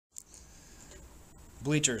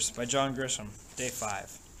Bleachers by John Grisham, Day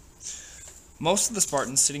 5. Most of the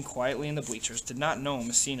Spartans sitting quietly in the bleachers did not know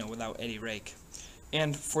Messina without Eddie Rake.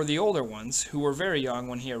 And for the older ones, who were very young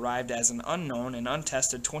when he arrived as an unknown and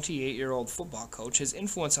untested 28-year-old football coach, his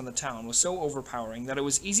influence on the town was so overpowering that it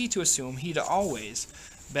was easy to assume he'd always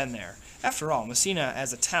been there. After all, Messina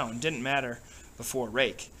as a town didn't matter before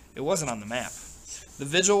Rake. It wasn't on the map. The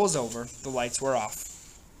vigil was over, the lights were off.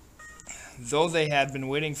 Though they had been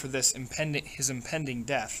waiting for his impending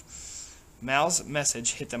death, Mal's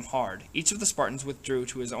message hit them hard. Each of the Spartans withdrew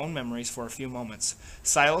to his own memories for a few moments.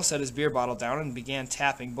 Silo set his beer bottle down and began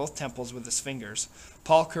tapping both temples with his fingers.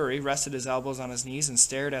 Paul Curry rested his elbows on his knees and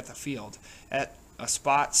stared at the field, at a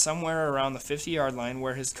spot somewhere around the 50-yard line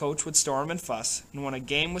where his coach would storm and fuss, and when a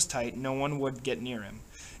game was tight, no one would get near him.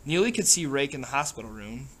 Neely could see Rake in the hospital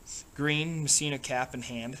room, green Messina cap in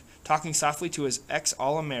hand, talking softly to his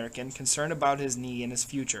ex-All-American, concerned about his knee and his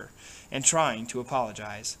future, and trying to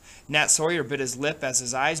apologize. Nat Sawyer bit his lip as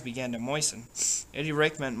his eyes began to moisten. Eddie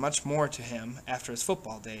Rake meant much more to him after his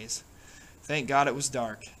football days. Thank God it was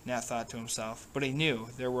dark, Nat thought to himself, but he knew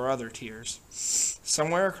there were other tears.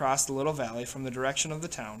 Somewhere across the little valley from the direction of the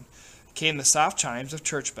town came the soft chimes of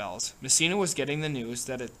church bells. Messina was getting the news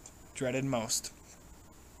that it dreaded most.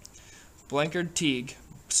 Blanchard Teague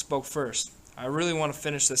spoke first. I really want to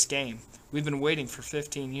finish this game. We've been waiting for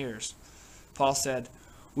 15 years. Paul said,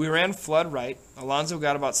 we ran flood right. Alonzo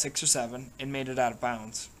got about 6 or 7 and made it out of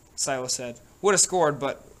bounds. Silas said, would have scored,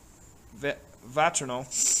 but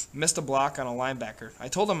Vatrino missed a block on a linebacker. I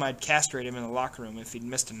told him I'd castrate him in the locker room if he'd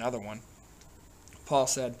missed another one. Paul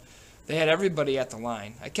said, they had everybody at the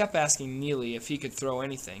line. I kept asking Neely if he could throw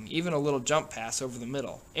anything, even a little jump pass over the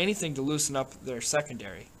middle, anything to loosen up their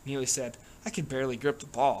secondary. Neely said, I could barely grip the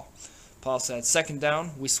ball. Paul said, second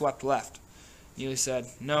down, we swept left. Neely said,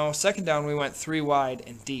 no, second down we went 3 wide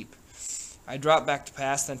and deep. I dropped back to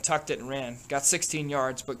pass, then tucked it and ran. Got 16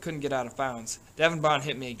 yards, but couldn't get out of bounds. Devin Bond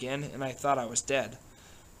hit me again, and I thought I was dead.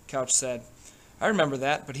 Couch said, I remember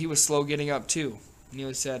that, but he was slow getting up too.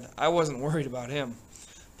 Neely said, I wasn't worried about him.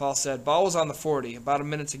 Paul said, ball was on the 40, about a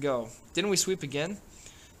minute to go. Didn't we sweep again?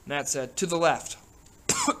 Nat said, to the left.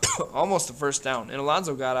 Almost a first down, and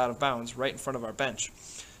Alonzo got out of bounds right in front of our bench.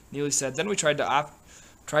 Neely said, then we tried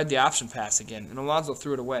the option pass again, and Alonzo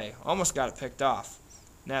threw it away. Almost got it picked off.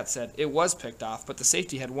 Nat said, it was picked off, but the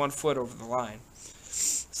safety had 1 foot over the line.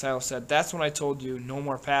 Silas said, that's when I told you no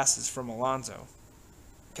more passes from Alonzo.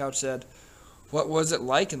 Couch said, what was it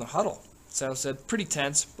like in the huddle? Silas said, pretty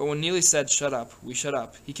tense, but when Neely said shut up, we shut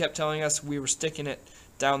up. He kept telling us we were sticking it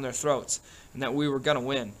down their throats, and that we were going to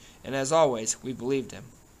win, and as always, we believed him.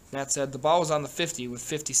 Nat said, the ball was on the 50 with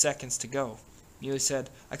 50 seconds to go. Neely said,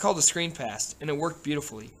 I called a screen pass, and it worked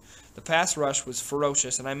beautifully. The pass rush was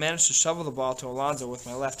ferocious, and I managed to shovel the ball to Alonzo with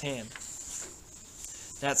my left hand.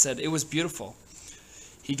 Nat said, it was beautiful.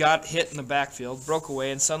 He got hit in the backfield, broke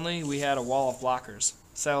away, and suddenly we had a wall of blockers.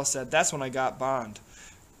 Silas said, that's when I got Bond.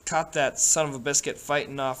 Caught that son of a biscuit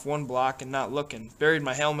fighting off 1 block and not looking. Buried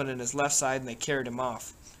my helmet in his left side, and they carried him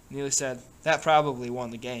off. Neely said, that probably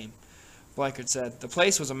won the game. Blanchard said, the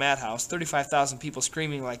place was a madhouse, 35,000 people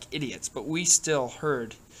screaming like idiots, but we still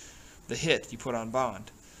heard the hit you put on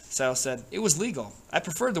Bond. Silas said, it was legal. I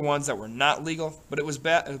preferred the ones that were not legal, but it was a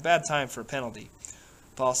bad time for a penalty.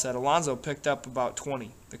 Paul said, Alonzo picked up about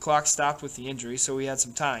 20. The clock stopped with the injury, so we had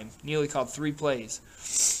some time. Neely called 3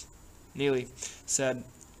 plays. Neely said,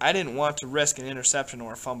 I didn't want to risk an interception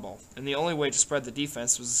or a fumble, and the only way to spread the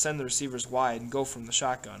defense was to send the receivers wide and go from the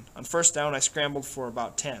shotgun. On first down, I scrambled for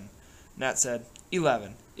about 10. Nat said,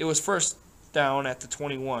 11. It was first down at the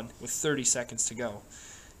 21 with 30 seconds to go.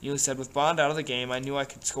 Neely said, with Bond out of the game, I knew I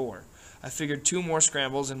could score. I figured 2 more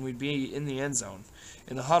scrambles and we'd be in the end zone.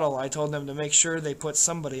 In the huddle, I told them to make sure they put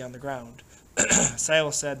somebody on the ground.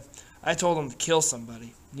 Silas said, I told them to kill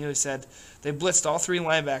somebody. Neely said, they blitzed all 3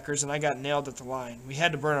 linebackers and I got nailed at the line. We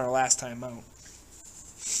had to burn our last time out.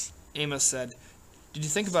 Amos said, did you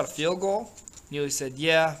think about a field goal? Neely said,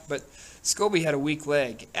 yeah, but Scobie had a weak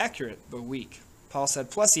leg. Accurate, but weak. Paul said,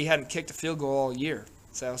 plus he hadn't kicked a field goal all year.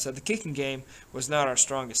 Silo said, the kicking game was not our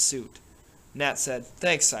strongest suit. Nat said,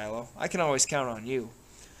 thanks, Silo. I can always count on you.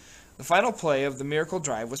 The final play of the miracle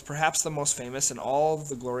drive was perhaps the most famous in all of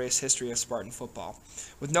the glorious history of Spartan football.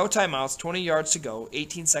 With no timeouts, 20 yards to go,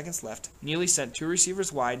 18 seconds left, Neely sent 2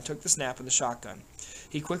 receivers wide and took the snap in the shotgun.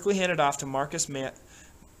 He quickly handed off to Marcus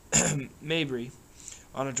Mabry,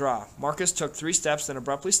 on a draw. Marcus took 3 steps, then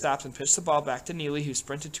abruptly stopped and pitched the ball back to Neely, who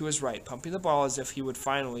sprinted to his right, pumping the ball as if he would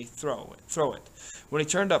finally throw it. When he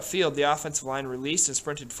turned upfield, the offensive line released and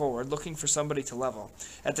sprinted forward, looking for somebody to level.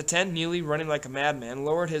 At the 10, Neely, running like a madman,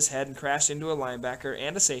 lowered his head and crashed into a linebacker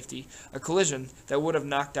and a safety, a collision that would have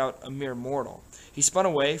knocked out a mere mortal. He spun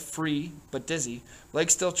away, free but dizzy,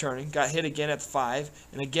 legs still churning, got hit again at the 5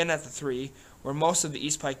 and again at the 3, where most of the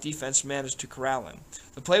East Pike defense managed to corral him.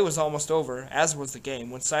 The play was almost over, as was the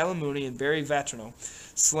game, when Silas Mooney and Barry Vatrino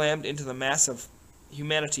slammed into the mass of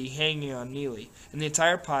humanity hanging on Neely, and the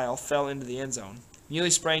entire pile fell into the end zone.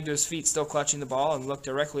 Neely sprang to his feet, still clutching the ball, and looked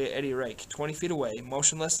directly at Eddie Rake, 20 feet away,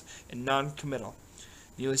 motionless and non-committal.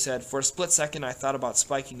 Neely said, "For a split second I thought about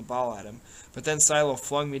spiking the ball at him, but then Silo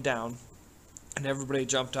flung me down, and everybody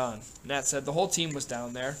jumped on." Nat said, "The whole team was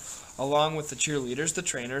down there, along with the cheerleaders, the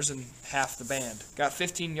trainers, and half the band. Got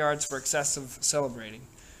 15 yards for excessive celebrating."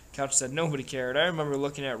 Couch said, "Nobody cared. I remember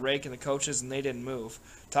looking at Rake and the coaches, and they didn't move.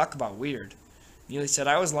 Talk about weird." Neely said,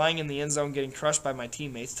 "I was lying in the end zone getting crushed by my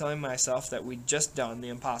teammates, telling myself that we'd just done the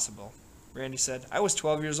impossible." Randy said, "I was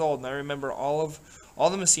 12 years old, and I remember all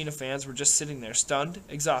the Messina fans were just sitting there, stunned,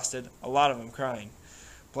 exhausted, a lot of them crying."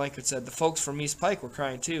 Blanchard said, "The folks from East Pike were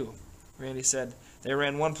crying too." Randy said, "They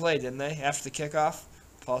ran one play, didn't they, after the kickoff?"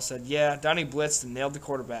 Paul said, "Yeah, Donnie blitzed and nailed the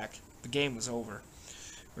quarterback. The game was over."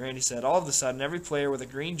 Randy said, "All of a sudden, every player with a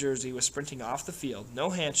green jersey was sprinting off the field.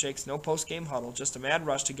 No handshakes, no post-game huddle, just a mad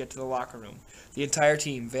rush to get to the locker room. The entire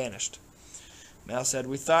team vanished." Mal said,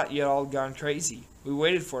 "We thought you had all gone crazy. We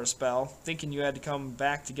waited for a spell, thinking you had to come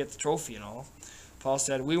back to get the trophy and all." Paul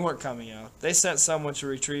said, "We weren't coming out. They sent someone to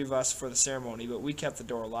retrieve us for the ceremony, but we kept the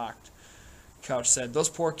door locked." Couch said, "Those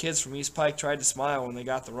poor kids from East Pike tried to smile when they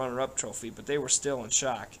got the runner-up trophy, but they were still in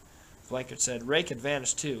shock." Blanchard said, "Rake had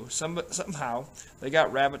vanished too. Somehow they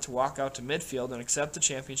got Rabbit to walk out to midfield and accept the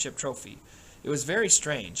championship trophy. It was very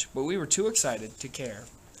strange, but we were too excited to care."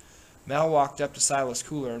 Mal walked up to Silas'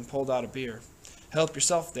 cooler and pulled out a beer. "Help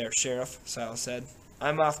yourself there, Sheriff," Silas said.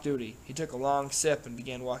 "I'm off duty." He took a long sip and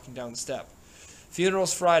began walking down the step.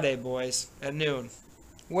 "Funeral's Friday, boys, at noon."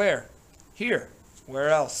 "Where?" "Here. Where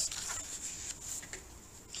else?"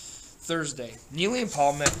 Thursday. Neely and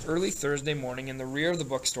Paul met early Thursday morning in the rear of the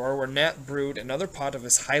bookstore where Nat brewed another pot of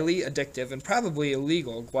his highly addictive and probably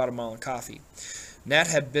illegal Guatemalan coffee. Nat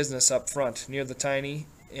had business up front, near the tiny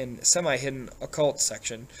and semi-hidden occult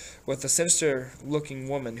section, with a sinister-looking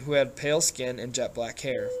woman who had pale skin and jet-black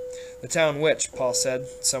hair. "The town witch," Paul said,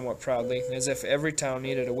 somewhat proudly, as if every town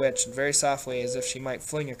needed a witch, and very softly, as if she might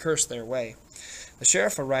fling a curse their way. The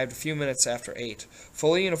sheriff arrived a few minutes after 8,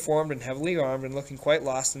 fully uniformed and heavily armed, and looking quite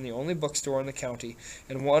lost in the only bookstore in the county,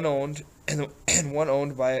 and one owned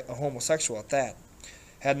by a homosexual at that.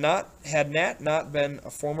 Had Nat not been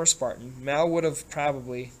a former Spartan, Mal would have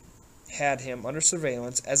probably had him under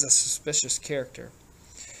surveillance as a suspicious character.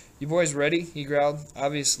 "You boys ready?" he growled,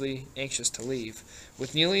 obviously anxious to leave.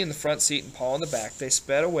 With Neely in the front seat and Paul in the back, they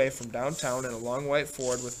sped away from downtown in a long white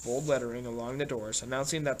Ford with bold lettering along the doors,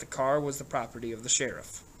 announcing that the car was the property of the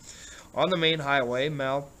sheriff. On the main highway,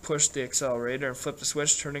 Mal pushed the accelerator and flipped the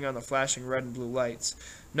switch, turning on the flashing red and blue lights.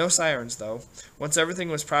 No sirens, though. Once everything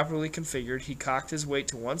was properly configured, he cocked his weight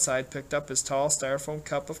to one side, picked up his tall styrofoam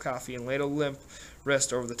cup of coffee, and laid a limp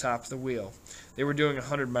wrist over the top of the wheel. They were doing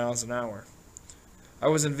 100 miles an hour. "I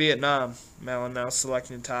was in Vietnam," Mal announced,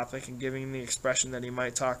 selecting the topic and giving the expression that he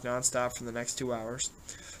might talk nonstop for the next 2 hours.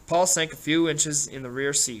 Paul sank a few inches in the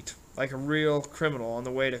rear seat, like a real criminal on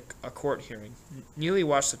the way to a court hearing. Neely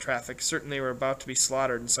watched the traffic, certain they were about to be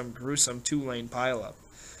slaughtered in some gruesome 2-lane pileup.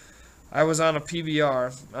 "I was on a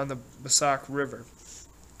PBR on the Bassac River."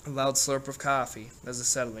 A loud slurp of coffee as the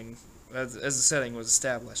setting was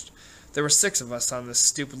established. "There were 6 of us on this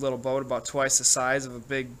stupid little boat, about twice the size of a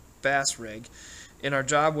big bass rig, and our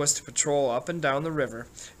job was to patrol up and down the river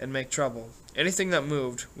and make trouble. Anything that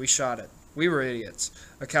moved, we shot it. We were idiots.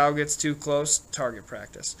 A cow gets too close, target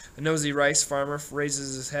practice. A nosy rice farmer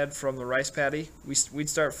raises his head from the rice paddy, we'd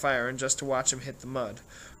start firing just to watch him hit the mud.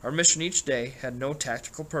 Our mission each day had no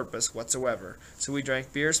tactical purpose whatsoever, so we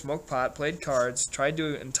drank beer, smoked pot, played cards, tried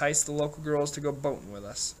to entice the local girls to go boating with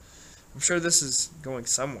us." "I'm sure this is going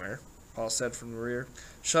somewhere," Paul said from the rear.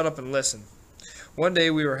 "Shut up and listen. One day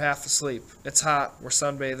we were half asleep. It's hot, we're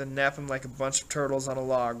sunbathing, napping like a bunch of turtles on a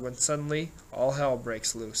log, when suddenly all hell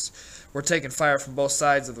breaks loose. We're taking fire from both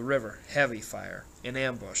sides of the river, heavy fire, in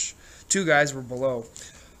ambush. 2 guys were below.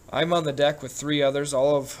 I'm on the deck with 3 others,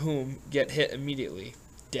 all of whom get hit immediately.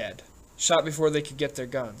 Dead. Shot before they could get their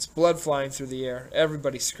guns. Blood flying through the air,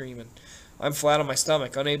 everybody screaming. I'm flat on my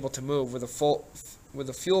stomach, unable to move when a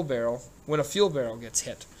fuel barrel gets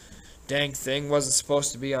hit. Dang thing wasn't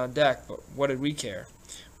supposed to be on deck, but what did we care?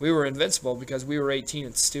 We were invincible because we were 18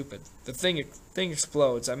 and stupid. The thing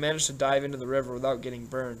explodes. I managed to dive into the river without getting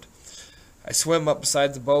burned. I swim up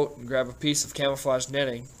beside the boat and grab a piece of camouflage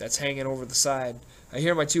netting that's hanging over the side. I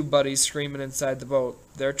hear my two buddies screaming inside the boat.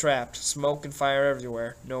 They're trapped. Smoke and fire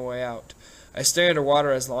everywhere. No way out. I stay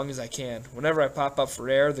underwater as long as I can. Whenever I pop up for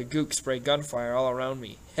air, the gooks spray gunfire all around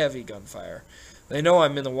me. Heavy gunfire. They know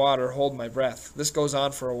I'm in the water, hold my breath. This goes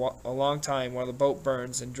on for a long time while the boat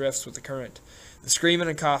burns and drifts with the current. The screaming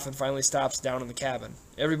and coughing finally stops down in the cabin.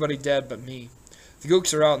 Everybody dead but me. The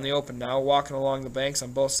gooks are out in the open now, walking along the banks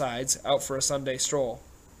on both sides, out for a Sunday stroll.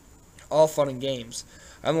 All fun and games.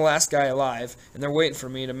 I'm the last guy alive, and they're waiting for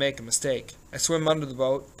me to make a mistake. I swim under the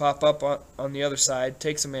boat, pop up on the other side,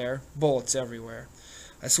 take some air, bullets everywhere.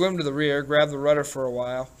 I swim to the rear, grab the rudder for a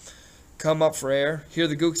while, come up for air, hear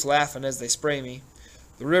the gooks laughing as they spray me.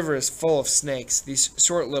 The river is full of snakes, these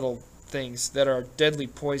short little things that are deadly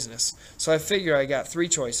poisonous, so I figure I got three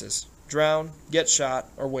choices: drown, get shot,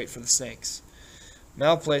 or wait for the snakes.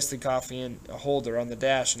 Mal placed the coffee in a holder on the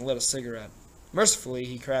dash and lit a cigarette. Mercifully,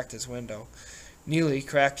 he cracked his window. Neely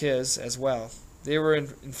cracked his as well. They were in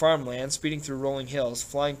farmland, speeding through rolling hills,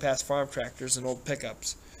 flying past farm tractors and old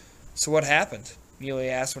pickups. So what happened? Neely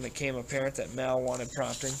asked when it became apparent that Mal wanted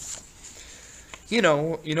prompting. You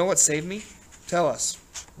know what saved me? Tell us.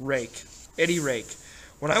 Rake. Eddie Rake.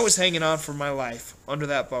 When I was hanging on for my life under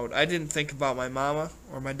that boat, I didn't think about my mama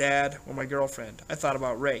or my dad or my girlfriend. I thought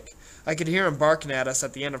about Rake. I could hear him barking at us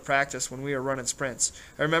at the end of practice when we were running sprints.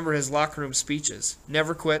 I remember his locker room speeches.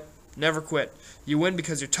 Never quit. Never quit. You win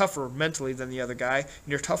because you're tougher mentally than the other guy, and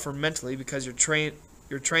you're tougher mentally because your training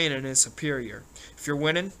is superior. If you're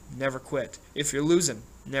winning, never quit. If you're losing,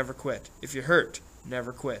 never quit. If you're hurt,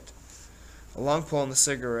 never quit. A long pull on the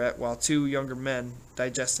cigarette while the two younger men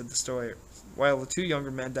digested the story.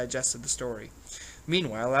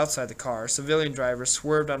 Meanwhile, outside the car, civilian drivers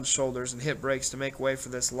swerved onto shoulders and hit brakes to make way for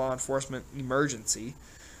this law enforcement emergency.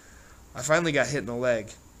 I finally got hit in the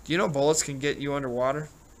leg. Do you know bullets can get you underwater?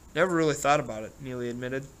 Never really thought about it, Neely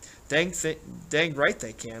admitted. Dang right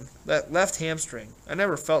they can. That left hamstring. I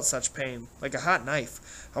never felt such pain. Like a hot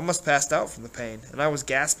knife. I almost passed out from the pain, and I was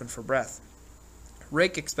gasping for breath.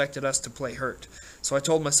 Rake expected us to play hurt, so I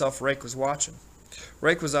told myself Rake was watching.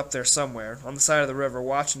 Rake was up there somewhere, on the side of the river,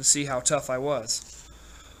 watching to see how tough I was.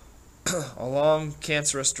 A long,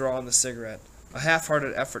 cancerous draw on the cigarette. A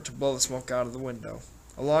half-hearted effort to blow the smoke out of the window.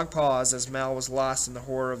 A long pause as Mal was lost in the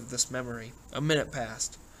horror of this memory. A minute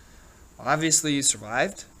passed. Obviously you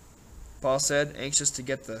survived, Paul said, anxious to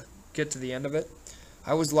get to the end of it.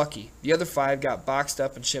 I was lucky. The other 5 got boxed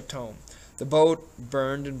up and shipped home. The boat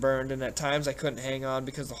burned, and at times I couldn't hang on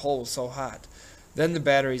because the hole was so hot. Then the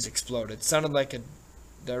batteries exploded. It sounded like a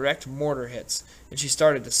direct mortar hits, and she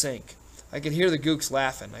started to sink. I could hear the gooks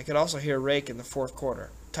laughing. I could also hear Rake in the fourth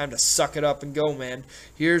quarter. Time to suck it up and go, man.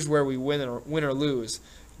 Here's where we win or lose.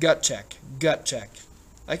 Gut check. Gut check.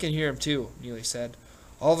 I can hear him too, Neely said.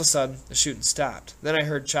 All of a sudden, the shooting stopped. Then I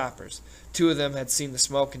heard choppers. 2 of them had seen the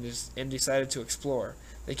smoke and decided to explore.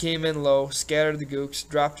 They came in low, scattered the gooks,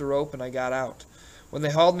 dropped a rope, and I got out. When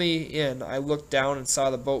they hauled me in, I looked down and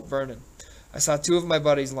saw the boat burning. I saw 2 of my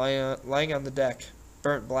buddies lying on the deck,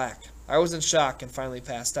 burnt black. I was in shock and finally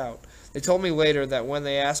passed out. They told me later that when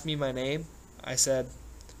they asked me my name, I said,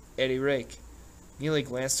 Eddie Rake. Neely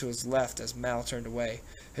glanced to his left as Mal turned away.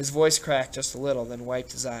 His voice cracked just a little, then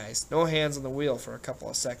wiped his eyes. No hands on the wheel for a couple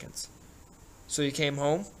of seconds. So you came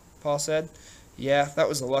home? Paul said. Yeah, that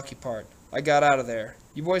was the lucky part. I got out of there.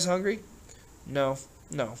 You boys hungry? No.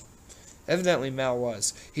 Evidently Mal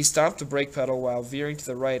was. He stomped the brake pedal while veering to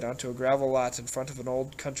the right onto a gravel lot in front of an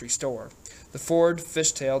old country store. The Ford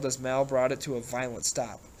fishtailed as Mal brought it to a violent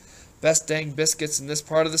stop. Best dang biscuits in this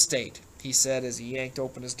part of the state, he said as he yanked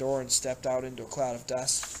open his door and stepped out into a cloud of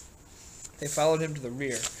dust. They followed him to the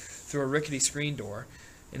rear, through a rickety screen door,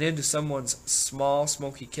 and into someone's small,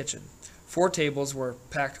 smoky kitchen. 4 tables were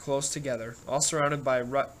packed close together, all surrounded by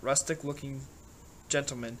rustic-looking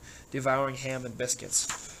gentlemen devouring ham and biscuits.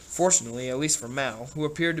 Fortunately, at least for Mal, who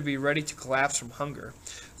appeared to be ready to collapse from hunger,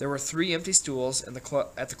 there were 3 empty stools at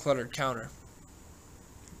the cluttered counter.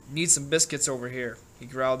 Need some biscuits over here, he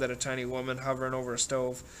growled at a tiny woman hovering over a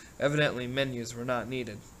stove. Evidently, menus were not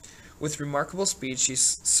needed. With remarkable speed, she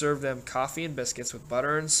served them coffee and biscuits with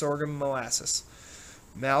butter and sorghum molasses.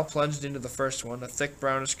 Mal plunged into the first one, a thick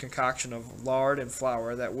brownish concoction of lard and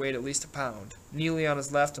flour that weighed at least a pound. Neely on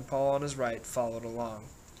his left and Paul on his right followed along.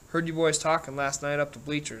 Heard you boys talking last night up to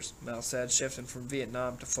Bleachers, Mal said, shifting from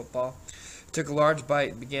Vietnam to football. He took a large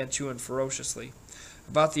bite and began chewing ferociously.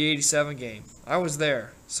 About the '87 game. I was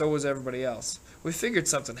there. So was everybody else. We figured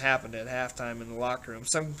something happened at halftime in the locker room,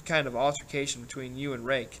 some kind of altercation between you and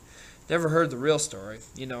Rake. Never heard the real story,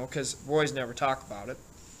 'cause boys never talk about it.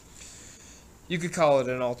 You could call it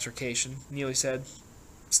an altercation, Neely said,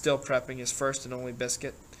 still prepping his first and only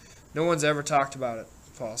biscuit. No one's ever talked about it,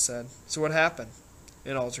 Paul said. So what happened?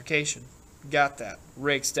 An altercation. Got that.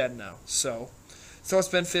 Rake's dead now. So it's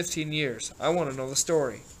been 15 years. I want to know the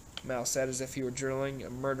story, Mal said as if he were drilling a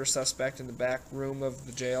murder suspect in the back room of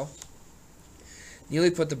the jail. Neely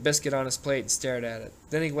put the biscuit on his plate and stared at it.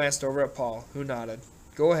 Then he glanced over at Paul, who nodded.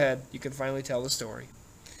 Go ahead. You can finally tell the story.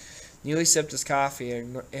 Neely sipped his coffee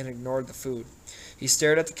and ignored the food. He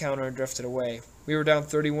stared at the counter and drifted away. We were down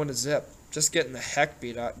 31 to zip. Just getting the heck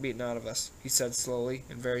beaten out of us, he said slowly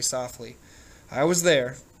and very softly. I was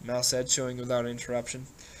there, Mal said, chewing without interruption.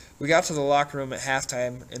 We got to the locker room at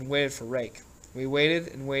halftime and waited for Rake. We waited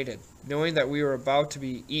and waited, knowing that we were about to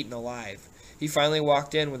be eaten alive. He finally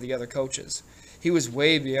walked in with the other coaches. He was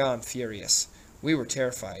way beyond furious. We were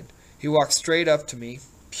terrified. He walked straight up to me,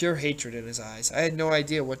 pure hatred in his eyes. I had no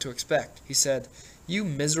idea what to expect. He said, You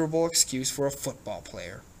miserable excuse for a football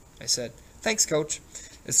player. I said, Thanks, Coach.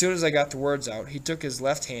 As soon as I got the words out, he took his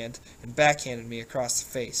left hand and backhanded me across the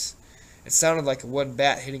face. It sounded like a wooden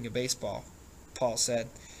bat hitting a baseball, Paul said.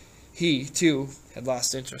 He, too, had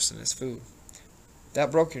lost interest in his food.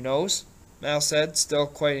 That broke your nose? Mal said, still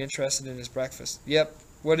quite interested in his breakfast. Yep.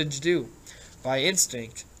 What did you do? By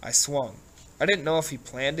instinct, I swung. I didn't know if he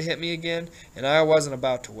planned to hit me again, and I wasn't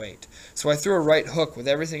about to wait. So I threw a right hook with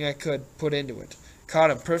everything I could put into it.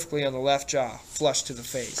 Caught him perfectly on the left jaw, flush to the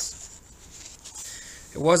face.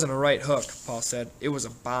 It wasn't a right hook, Paul said. It was a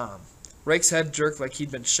bomb. Rake's head jerked like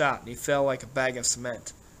he'd been shot, and he fell like a bag of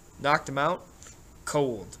cement. Knocked him out?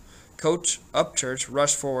 Cold. Coach Upchurch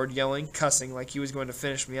rushed forward, yelling, cussing, like he was going to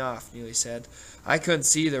finish me off, Neely said. I couldn't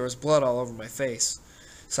see. There was blood all over my face.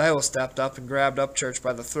 Silo stepped up and grabbed Upchurch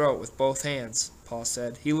by the throat with both hands, Paul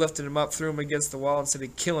said. He lifted him up, threw him against the wall, and said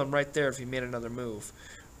he'd kill him right there if he made another move.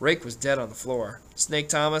 Rake was dead on the floor. Snake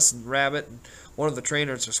Thomas and Rabbit and one of the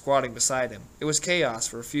trainers were squatting beside him. It was chaos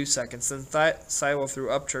for a few seconds, then Silo threw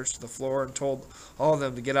Upchurch to the floor and told all of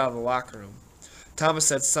them to get out of the locker room. Thomas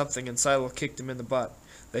said something, and Silo kicked him in the butt.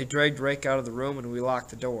 They dragged Rake out of the room, and we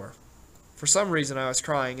locked the door. For some reason, I was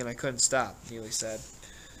crying, and I couldn't stop, Neely said.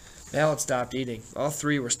 Mal had stopped eating. All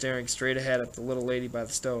three were staring straight ahead at the little lady by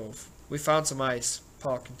the stove. We found some ice,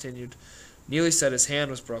 Paul continued. Neely said his hand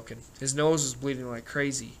was broken. His nose was bleeding like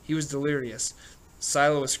crazy. He was delirious.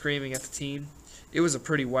 Silo was screaming at the team. It was a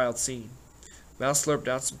pretty wild scene. Mal slurped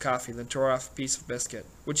down some coffee and then tore off a piece of biscuit,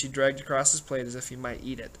 which he dragged across his plate as if he might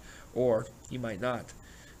eat it, or he might not.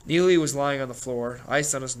 Neely was lying on the floor,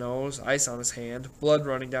 ice on his nose, ice on his hand, blood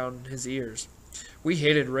running down his ears. We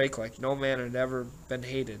hated Rake like no man had ever been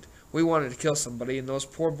hated. We wanted to kill somebody, and those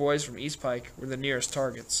poor boys from East Pike were the nearest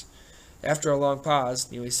targets. After a long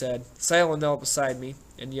pause, Neely said, Silo knelt beside me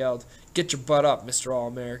and yelled, Get your butt up, Mr.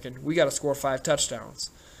 All-American. We got to score 5 touchdowns.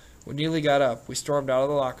 When Neely got up, we stormed out of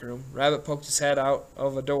the locker room. Rabbit poked his head out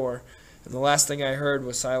of a door, and the last thing I heard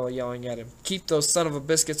was Silo yelling at him, Keep those son of a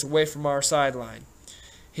biscuits away from our sideline.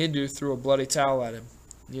 Hindu threw a bloody towel at him,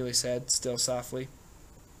 Neely said, still softly.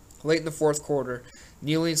 Late in the fourth quarter,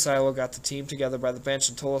 Neely and Silo got the team together by the bench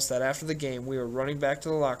and told us that after the game we were running back to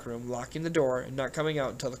the locker room, locking the door, and not coming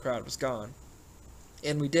out until the crowd was gone.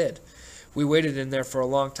 And we did. We waited in there for a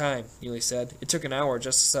long time, Neely said. It took an hour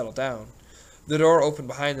just to settle down. The door opened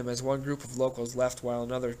behind them as one group of locals left while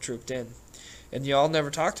another trooped in. And y'all never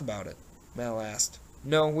talked about it? Mal asked.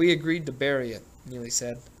 No, we agreed to bury it, Neely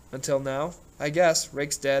said. Until now? I guess.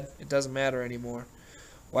 Rake's dead. It doesn't matter anymore.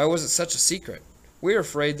 Why was it such a secret? We were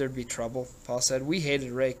afraid there'd be trouble, Paul said. We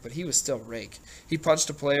hated Rake, but he was still Rake. He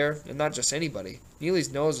punched a player, and not just anybody.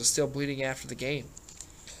 Neely's nose was still bleeding after the game.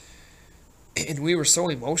 And we were so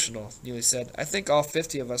emotional, Neely said. I think all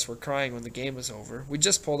 50 of us were crying when the game was over. We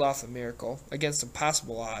just pulled off a miracle, against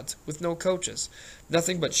impossible odds, with no coaches.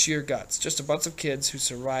 Nothing but sheer guts, just a bunch of kids who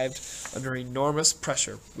survived under enormous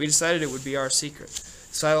pressure. We decided it would be our secret.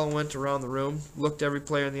 Silo went around the room, looked every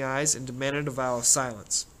player in the eyes, and demanded a vow of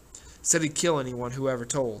silence. Said he'd kill anyone who ever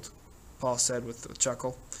told, Paul said with a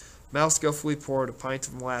chuckle. Mal skillfully poured a pint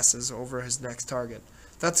of molasses over his next target.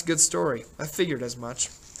 That's a good story. I figured as much.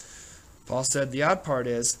 Paul said the odd part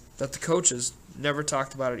is that the coaches never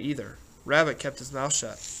talked about it either. Rabbit kept his mouth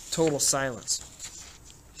shut. Total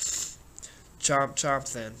silence. Chomp,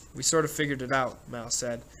 chomp then. We sort of figured it out, Mal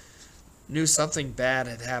said. Knew something bad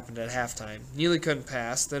had happened at halftime. Neely couldn't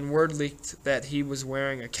pass. Then word leaked that he was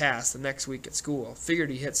wearing a cast the next week at school. Figured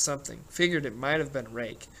he hit something. Figured it might have been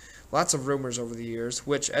Rake. Lots of rumors over the years,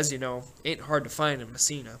 which, as you know, ain't hard to find in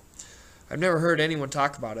Messina. I've never heard anyone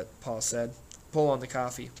talk about it, Paul said. pull on the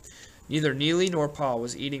coffee. Neither Neely nor Paul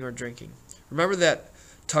was eating or drinking. Remember that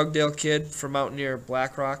Tugdale kid from out near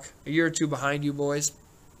Black Rock? A year or two behind you boys?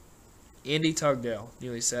 Andy Tugdale,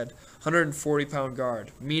 Neely said. 140-pound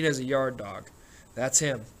guard. Mean as a yard dog. That's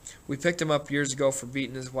him. We picked him up years ago for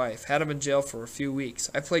beating his wife. Had him in jail for a few weeks.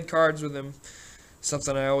 I played cards with him,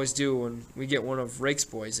 something I always do when we get one of Rake's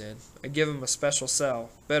boys in. I give him a special cell,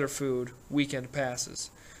 better food, weekend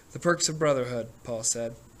passes. The perks of brotherhood, Paul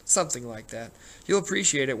said. Something like that. You'll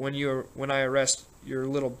appreciate it when I arrest your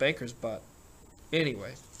little banker's butt.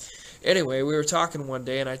 Anyway, we were talking one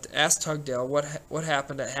day, and I asked Tugdale what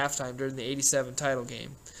happened at halftime during the '87 title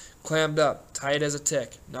game. Clammed up, tight as a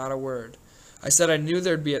tick, not a word. I said I knew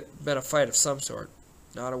there'd been a fight of some sort.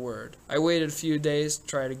 Not a word. I waited a few days,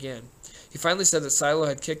 tried again. He finally said that Silo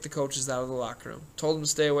had kicked the coaches out of the locker room, told them to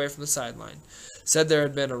stay away from the sideline. Said there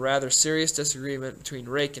had been a rather serious disagreement between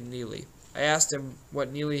Rake and Neely. I asked him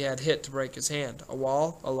what Neely had hit to break his hand. A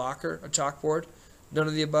wall? A locker? A chalkboard? None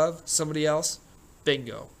of the above? Somebody else?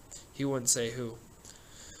 Bingo. He wouldn't say who.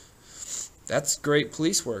 That's great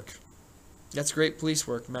police work. That's great police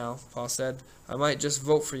work, Mal, Paul said. I might just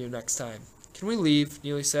vote for you next time. Can we leave?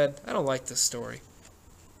 Neely said. I don't like this story.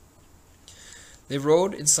 They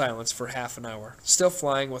rode in silence for half an hour, still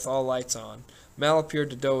flying with all lights on. Mal appeared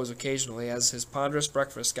to doze occasionally as his ponderous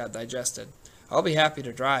breakfast got digested. I'll be happy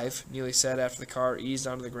to drive, Neely said after the car eased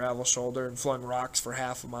onto the gravel shoulder and flung rocks for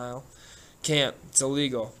half a mile. Can't. It's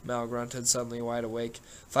illegal, Mal grunted, suddenly wide awake.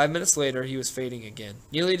 5 minutes later, he was fading again.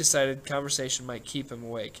 Neely decided conversation might keep him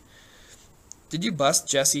awake. Did you bust,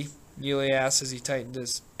 Jesse? Neely asked as he tightened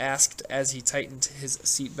his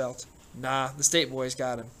seatbelt. Nah, the state boys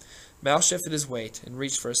got him. Mal shifted his weight and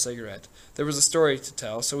reached for a cigarette. There was a story to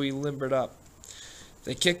tell, so he limbered up.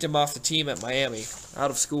 They kicked him off the team at Miami, out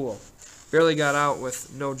of school. Barely got out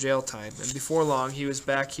with no jail time, and before long he was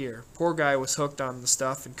back here. Poor guy was hooked on the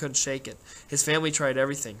stuff and couldn't shake it. His family tried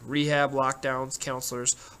everything. Rehab, lockdowns,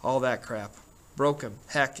 counselors, all that crap. Broke him.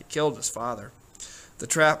 Heck, it killed his father. The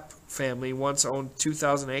Trapp family once owned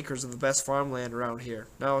 2,000 acres of the best farmland around here.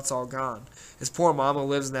 Now it's all gone. His poor mama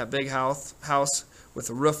lives in that big house with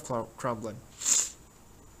the roof crumbling.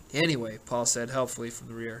 Anyway, Paul said helpfully from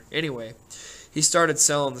the rear. Anyway, he started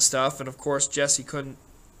selling the stuff, and of course Jesse could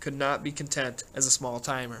not be content as a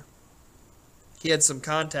small-timer. He had some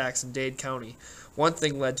contacts in Dade County. One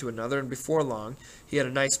thing led to another, and before long, he had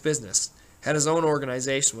a nice business. Had his own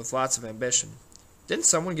organization with lots of ambition. Didn't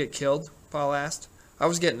someone get killed? Paul asked. I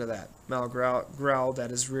was getting to that, Mal growled at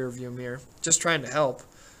his rear-view mirror. Just trying to help.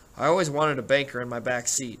 I always wanted a banker in my back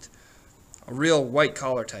seat. A real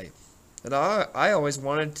white-collar type. And I always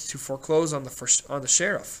wanted to foreclose on the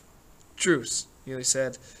sheriff. Truce, Neely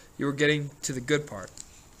said. You were getting to the good part.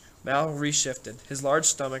 Mal reshifted, his large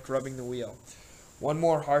stomach rubbing the wheel. One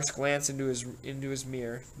more harsh glance into his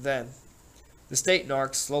mirror, then the state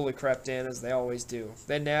narcs slowly crept in, as they always do.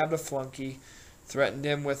 They nabbed a flunky, threatened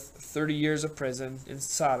him with 30 years of prison and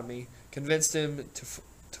sodomy, convinced him to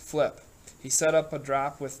flip. He set up a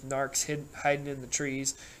drop with narcs hiding in the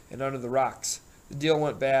trees and under the rocks. The deal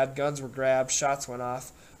went bad, guns were grabbed, shots went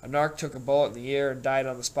off. A narc took a bullet in the ear and died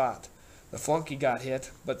on the spot. The flunky got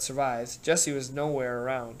hit, but survived. Jesse was nowhere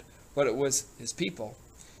around, but it was his people.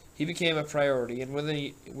 He became a priority, and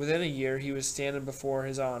within a year he was standing before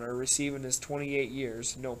his honor, receiving his 28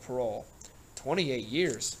 years, no parole. 28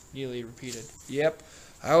 years, Neely repeated. Yep.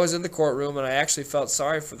 I was in the courtroom, and I actually felt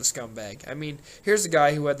sorry for the scumbag. I mean, here's a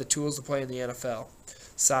guy who had the tools to play in the NFL.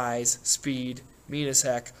 Size, speed, mean as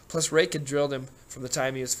heck, plus Rake had drilled him from the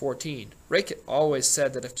time he was 14. Rake always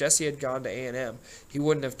said that if Jesse had gone to A&M, he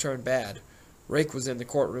wouldn't have turned bad. Rake was in the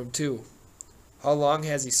courtroom, too. How long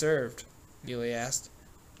has he served? Neely asked.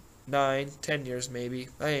 9, 10 years, maybe.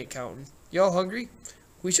 I ain't counting. Y'all hungry?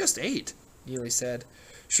 We just ate, Neely said.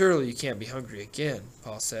 Surely you can't be hungry again,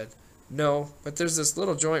 Paul said. No, but there's this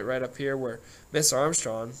little joint right up here where Miss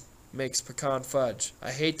Armstrong makes pecan fudge.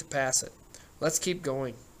 I hate to pass it. Let's keep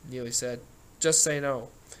going, Neely said. Just say no.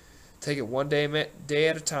 Take it one day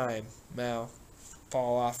at a time, Mal,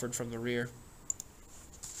 Paul offered from the rear.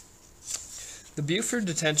 The Buford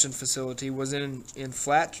Detention Facility was in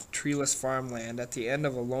flat, treeless farmland at the end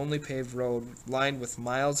of a lonely paved road lined with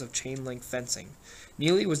miles of chain-link fencing.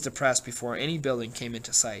 Neely was depressed before any building came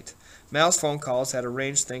into sight. Mal's phone calls had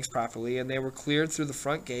arranged things properly, and they were cleared through the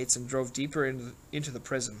front gates and drove deeper into the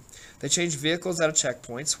prison. They changed vehicles at a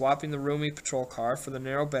checkpoint, swapping the roomy patrol car for the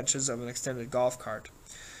narrow benches of an extended golf cart.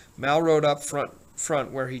 Mal rode up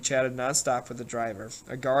front where he chatted nonstop with the driver,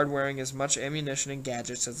 a guard wearing as much ammunition and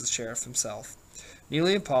gadgets as the sheriff himself.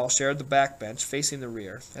 Neely and Paul shared the back bench facing the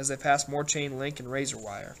rear, as they passed more chain link and razor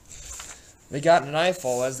wire. They got an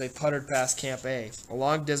eyeful as they puttered past Camp A, a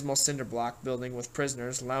long dismal cinder block building with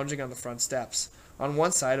prisoners lounging on the front steps. On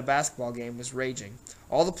one side, a basketball game was raging.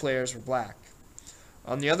 All the players were black.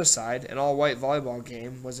 On the other side, an all-white volleyball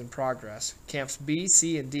game was in progress. Camps B,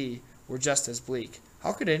 C, and D were just as bleak.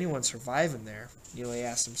 How could anyone survive in there? Neely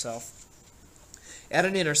asked himself. At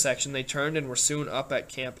an intersection, they turned and were soon up at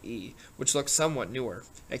Camp E, which looked somewhat newer.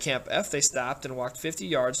 At Camp F, they stopped and walked 50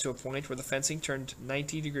 yards to a point where the fencing turned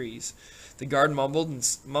 90 degrees. The guard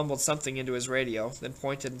mumbled something into his radio, then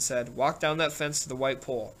pointed and said, "Walk down that fence to the white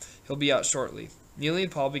pole. He'll be out shortly." Neely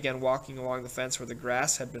and Paul began walking along the fence where the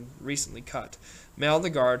grass had been recently cut. Mal, the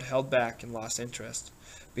guard, held back and lost interest.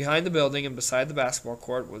 Behind the building and beside the basketball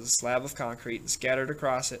court was a slab of concrete, and scattered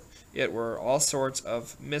across it were all sorts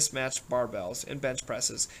of mismatched barbells and bench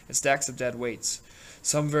presses and stacks of dead weights.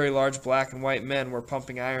 Some very large black and white men were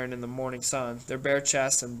pumping iron in the morning sun, their bare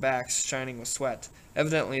chests and backs shining with sweat.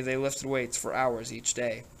 Evidently they lifted weights for hours each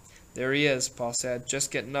day. "There he is," Paul said,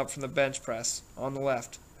 "just getting up from the bench press, on the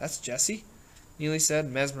left." "That's Jesse?" Neely said,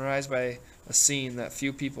 mesmerized by a scene that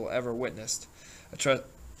few people ever witnessed.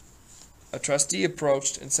 A trustee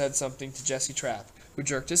approached and said something to Jesse Trapp, who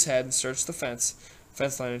jerked his head and searched the fence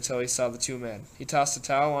line until he saw the two men. He tossed a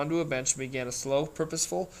towel onto a bench and began a slow,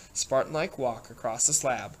 purposeful, Spartan-like walk across the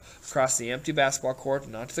slab, across the empty basketball court,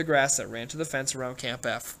 and onto the grass that ran to the fence around Camp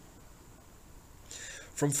F.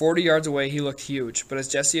 From 40 yards away he looked huge, but as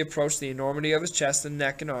Jesse approached, the enormity of his chest and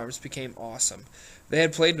neck and arms became awesome. They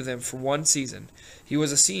had played with him for one season. He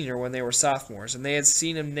was a senior when they were sophomores, and they had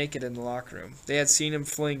seen him naked in the locker room. They had seen him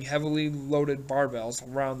fling heavily loaded barbells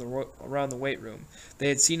around the weight room. They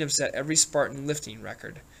had seen him set every Spartan lifting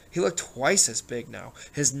record. He looked twice as big now,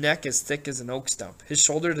 his neck as thick as an oak stump, his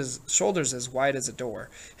shoulders as wide as a door.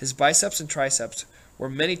 His biceps and triceps were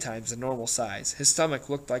many times the normal size. His stomach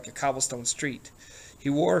looked like a cobblestone street. He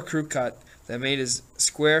wore a crew cut that made his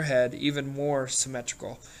square head even more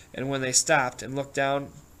symmetrical, and when he stopped and looked down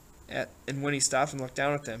at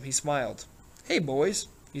them, he smiled. "Hey, boys,"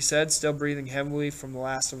 he said, still breathing heavily from the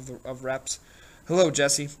last of reps. "Hello,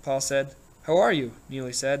 Jesse," Paul said. "How are you?"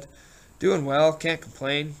 Neely said. "Doing well, can't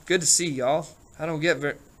complain. Good to see y'all. I don't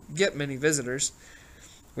get many visitors."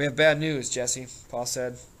 "We have bad news, Jesse," Paul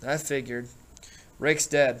said. "I figured. Rake's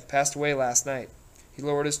dead. Passed away last night." He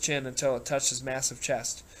lowered his chin until it touched his massive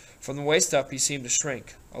chest. From the waist up he seemed to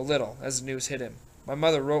shrink, a little, as the news hit him. "My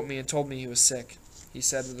mother wrote me and told me he was sick," he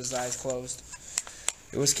said with his eyes closed.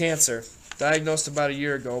 "It was cancer. Diagnosed about a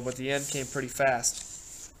year ago, but the end came pretty fast."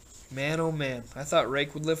 "Man, oh man, I thought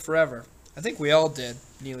Rake would live forever." "I think we all did,"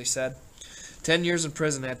 Neely said. 10 years in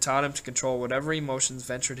prison had taught him to control whatever emotions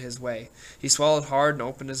ventured his way. He swallowed hard and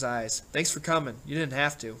opened his eyes. "Thanks for coming. You didn't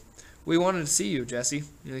have to." "We wanted to see you, Jesse,"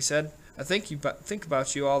 Neely said. "I think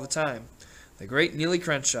about you all the time. The great Neely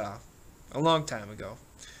Crenshaw. A long time ago."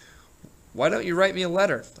 "Why don't you write me a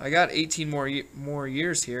letter? I got 18 more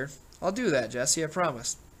years here." "I'll do that, Jesse, I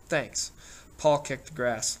promise." "Thanks." Paul kicked the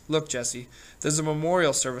grass. "Look, Jesse, there's a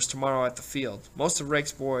memorial service tomorrow at the field. Most of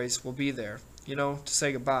Rake's boys will be there, to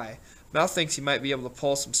say goodbye. Mal thinks he might be able to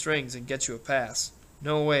pull some strings and get you a pass."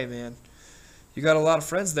 "No way, man." "You got a lot of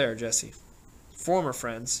friends there, Jesse." "Former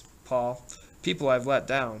friends, Paul. People I've let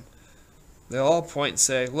down. They'll all point and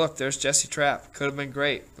say, 'Look, there's Jesse Trapp. Could have been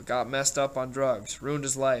great, but got messed up on drugs. Ruined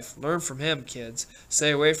his life. Learn from him, kids.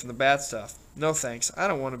 Stay away from the bad stuff.' No thanks. I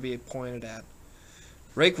don't want to be pointed at."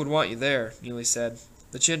 "Rake would want you there," Neely said.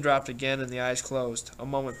 The chin dropped again and the eyes closed. A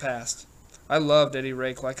moment passed. "I loved Eddie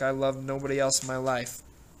Rake like I loved nobody else in my life.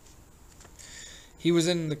 He was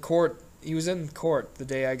in court the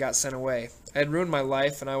day I got sent away. I had ruined my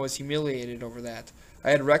life, and I was humiliated over that.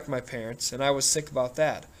 I had wrecked my parents, and I was sick about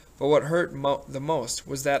that. But what hurt the most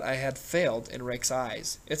was that I had failed in Rake's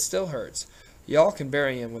eyes. It still hurts. Y'all can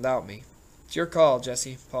bury him without me." "It's your call,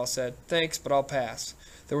 Jesse," Paul said. "Thanks, but I'll pass."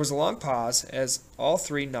 There was a long pause as all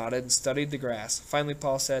three nodded and studied the grass. Finally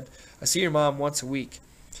Paul said, "I see your mom once a week.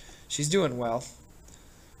 She's doing well."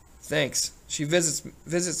 "Thanks. She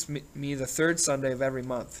visits me the third Sunday of every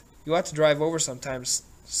month. You ought to drive over sometimes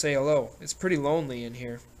to say hello. It's pretty lonely in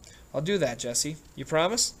here." "I'll do that, Jesse. You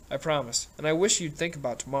promise?" "I promise. And I wish you'd think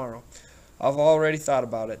about tomorrow." "I've already thought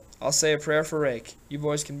about it. I'll say a prayer for Rake. You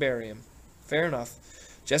boys can bury him." "Fair enough."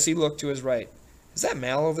 Jesse looked to his right. "Is that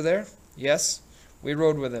Mal over there?" "Yes. We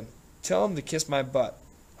rode with him. Tell him to kiss my butt."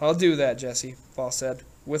 "I'll do that, Jesse," Paul said.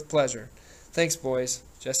 "With pleasure." "Thanks, boys,"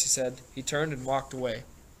 Jesse said. He turned and walked away.